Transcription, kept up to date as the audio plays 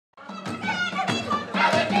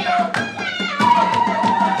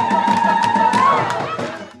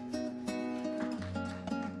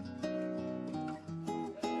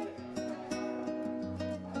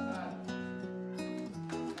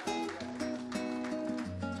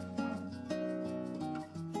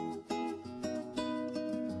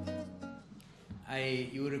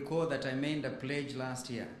You recall that I made a pledge last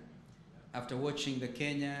year after watching the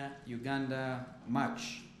Kenya-Uganda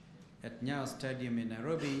match at Nyayo Stadium in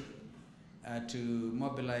Nairobi to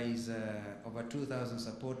mobilize over 2,000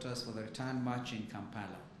 supporters for the return match in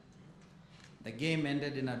Kampala. The game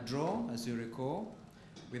ended in a draw, as you recall,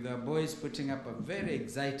 with our boys putting up a very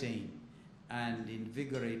exciting and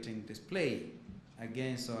invigorating display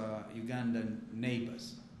against our Ugandan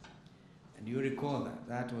neighbors. And you recall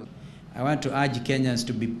that was... I want to urge Kenyans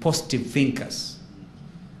to be positive thinkers.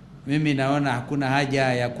 Mimi naona hakuna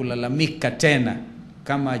haja ya kulalamika tena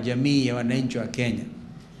kama jamii ya wananchi wa Kenya.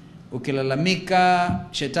 Ukilalamika,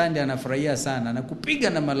 shetani anafurahia sana na kupiga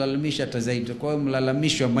na malalamisho hata zaidi. Kwa hiyo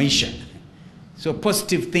mlalamisho wa maisha. So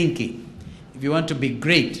positive thinking. If you want to be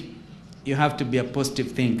great, you have to be a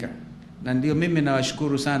positive thinker. Na ndio mimi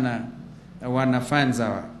nawashukuru sana wana fans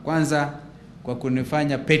hawa. Kwanza kwa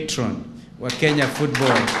kunifanya patron wa Kenya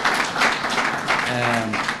Football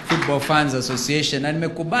Fans Association, na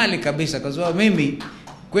nimekubali kabisa kwa sababu mimi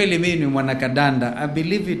kweli mimi ni mwanakadanda. I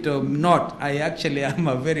believe it or not, I actually am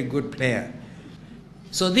a very good player.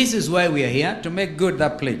 So this is why we are here, to make good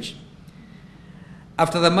that pledge.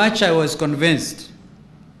 After the match, I was convinced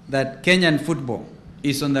that Kenyan football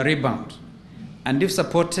is on the rebound, and if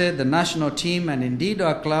supported, the national team and indeed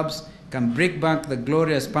our clubs can bring back the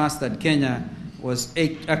glorious past that Kenya was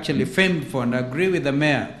actually famed for. And I agree with the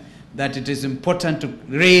mayor that it is important to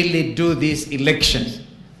really do these elections.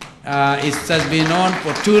 It has been on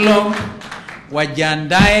for too long.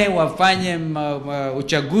 Wajiandae wafanye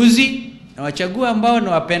uchaguzi na wachague ambao ni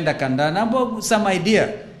wapenda kandanda, ambao some idea,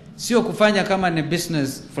 sio kufanya kama ni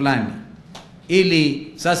business fulani,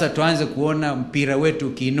 ili sasa tuanze kuona mpira wetu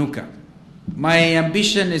ukiinuka. My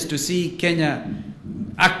ambition is to see Kenya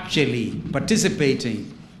actually participating,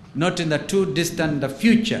 not in the too distant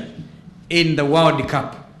future, in the World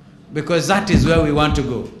Cup, because that is where we want to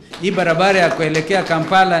go. Hii barabara ya kuelekea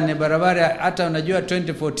Kampala ni barabara, hata unajua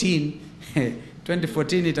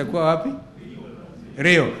 2014 itakuwa wapi?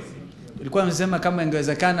 Rio. Ilikuwa msema kama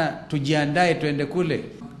ingewezekana tujiandae tuende kule.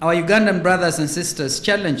 Our Ugandan brothers and sisters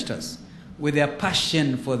challenged us with their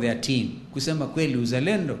passion for their team. Kusema kweli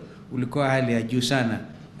uzalendo ulikuwa hali ya juu sana.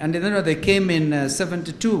 And then they came in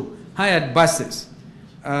 72 hired buses.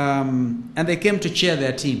 And they came to cheer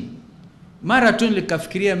their team. Mara tu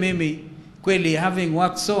nikafikiria mimi kweli, having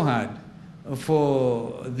worked so hard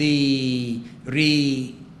for the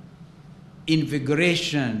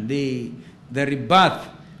reinvigoration, the rebirth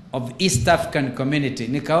of East African community,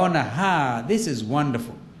 nikaona, this is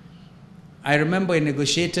wonderful. I remember I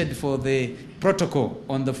negotiated for the protocol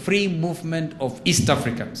on the free movement of East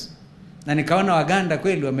Africans. Na nikaona Waganda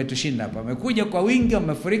kweli wametushinda hapa. Wamekuja kwa wingi,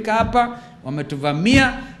 wamefurika hapa,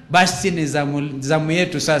 wametuvamia, basi ni zamu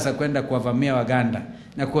yetu sasa kwenda kuwavamia Waganda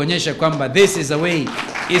na kuonyesha kwamba this is the way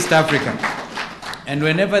East Africa. And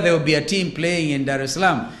whenever there will be a team playing in Dar es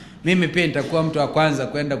Salaam, mimi pia nitakuwa mtu wa kwanza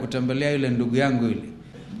kwenda kutembelea yule ndugu yangu yule.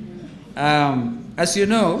 As you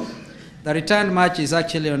know, the return match is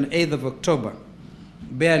actually on 8th of October,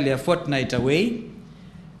 barely a fortnight away,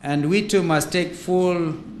 and we too must take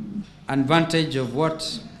full advantage of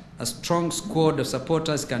what a strong squad of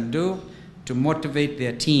supporters can do to motivate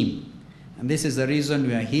their team. And this is the reason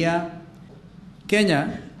we are here.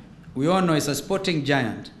 Kenya, we all know, is a sporting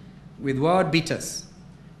giant with world beaters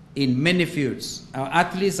in many fields. Our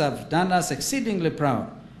athletes have done us exceedingly proud.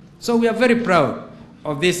 So we are very proud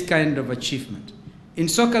of this kind of achievement. In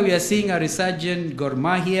soccer, we are seeing a resurgent Gor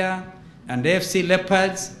Mahia and AFC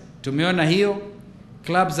Leopards, Tumeona hiyo,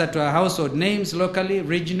 clubs that were household names locally,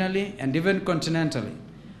 regionally, and even continentally.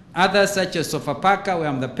 Others such as Sofapaka, where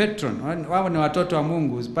I'm the patron, wao ni watoto wa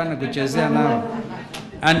Mungu, usipana kuchezea nao,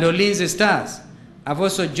 and Ulinzi Stars. I've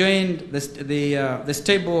also joined the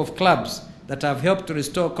stable of clubs that have helped to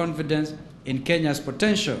restore confidence in Kenya's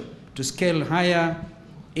potential to scale higher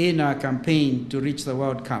in our campaign to reach the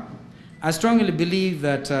World Cup. I strongly believe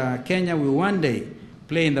that Kenya will one day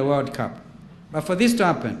play in the World Cup. But for this to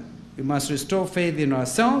happen, we must restore faith in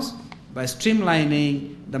ourselves by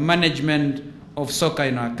streamlining the management of soccer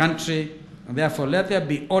in our country, and therefore let there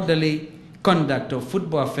be orderly conduct of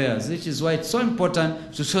football affairs, which is why it's so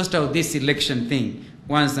important to sort out this election thing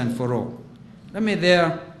once and for all. Let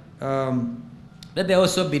there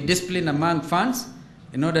also be discipline among fans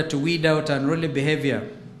in order to weed out unruly behavior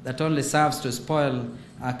that only serves to spoil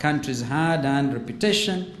our country's hard-earned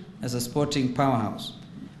reputation as a sporting powerhouse.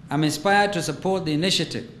 I'm inspired to support the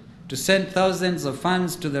initiative to send thousands of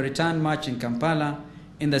fans to the return match in Kampala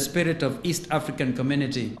in the spirit of East African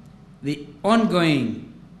community. The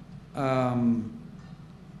ongoing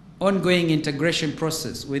integration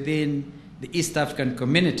process within the East African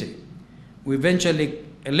community we eventually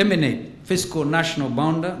eliminate fiscal national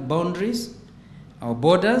boundaries, our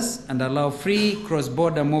borders, and allow free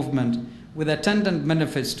cross-border movement with attendant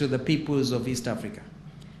benefits to the peoples of East Africa.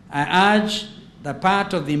 I urge that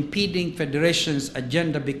part of the impeding federation's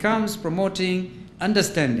agenda becomes promoting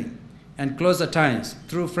understanding and closer ties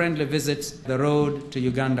through friendly visits, the road to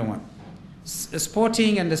Uganda one.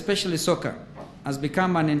 Sporting, and especially soccer, has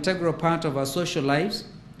become an integral part of our social lives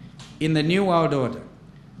in the new world order.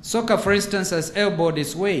 Soccer, for instance, has elbowed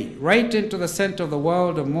its way right into the center of the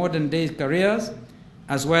world of modern day careers,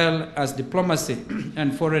 as well as diplomacy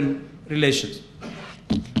and foreign relations.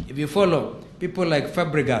 If you follow people like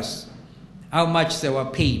Fabregas, how much they were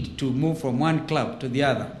paid to move from one club to the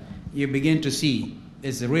other, you begin to see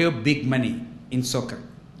there's real big money in soccer.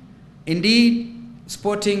 Indeed,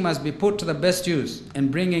 sporting must be put to the best use in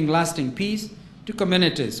bringing lasting peace to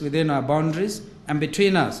communities within our boundaries and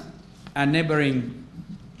between us and neighboring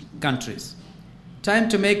countries. Time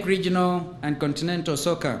to make regional and continental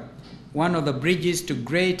soccer one of the bridges to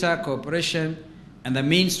greater cooperation and the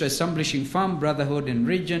means to establishing firm brotherhood in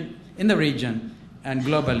the region and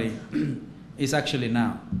globally is actually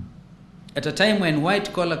now. At a time when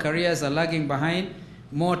white-collar careers are lagging behind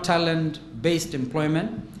more talent-based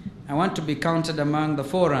employment, I want to be counted among the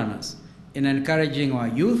forerunners in encouraging our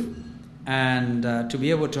youth and to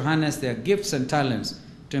be able to harness their gifts and talents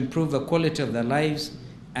to improve the quality of their lives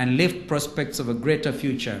and lift prospects of a greater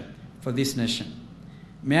future for this nation.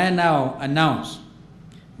 May I now announce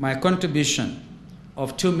my contribution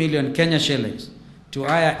of 2 million Kenya shillings to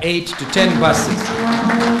hire 8 to 10 buses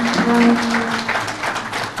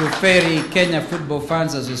to ferry Kenya Football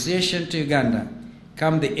Fans Association to Uganda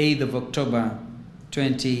come the 8th of October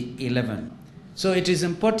 2011. So it is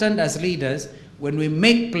important as leaders, when we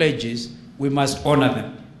make pledges, we must honor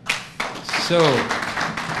them. So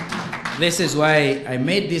this is why I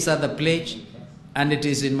made this other pledge, and it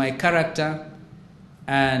is in my character,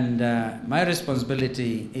 and my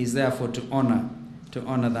responsibility is therefore to honor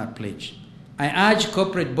that pledge. I urge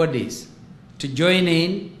corporate bodies to join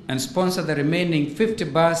in and sponsor the remaining 50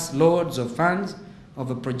 bus loads of funds of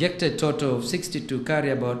a projected total of 60 to carry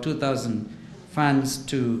about 2,000 funds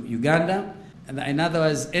to Uganda. And in other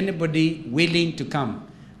words, anybody willing to come.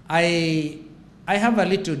 I have a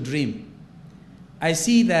little dream. I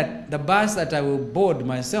see that the bus that I will board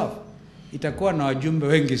myself, itakuwa na wajumbe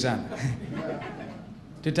wengi sana.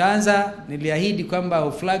 Tutaanza, niliahidi kwamba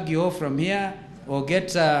I'll flag you off from here, or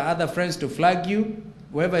get other friends to flag you,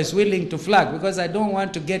 whoever is willing to flag, because I don't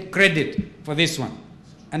want to get credit for this one.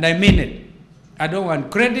 And I mean it. I don't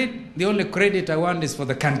want credit. The only credit I want is for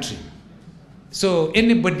the country. So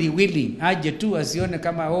anybody willing, aje tu asione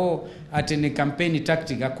kama ati ni campaign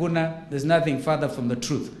tactic. Hakuna, there's nothing further from the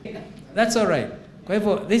truth. That's all right. Kwa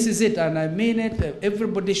hivyo, this is it, and I mean it.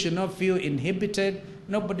 Everybody should not feel inhibited.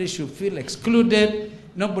 Nobody should feel excluded.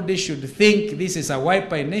 Nobody should think this is a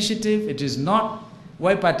Wiper initiative. It is not.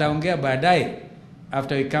 Wiper ataongea baadaye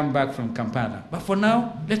after we come back from Kampala. But for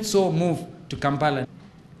now, let's all move to Kampala.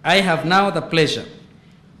 I have now the pleasure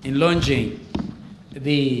in launching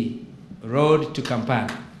the road to Kampala.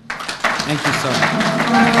 Thank you so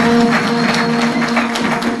much.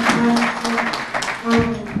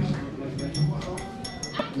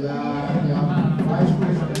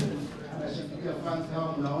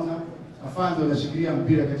 Afande wanashikilia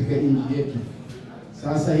mpira katika nchi yetu.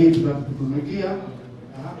 Sasa hii tunatutumikia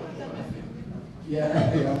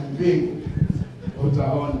ya mbingu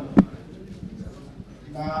utaona.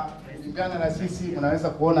 Na kulingana na sisi mnaweza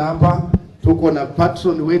kuona hapa tuko na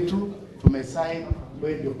patron wetu, tumesign,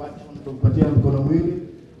 wewe ndio patron, tumpatia mkono mwili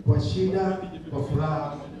kwa shida, kwa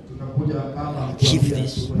furaha tunakuja kama kwa shida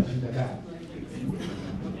gani.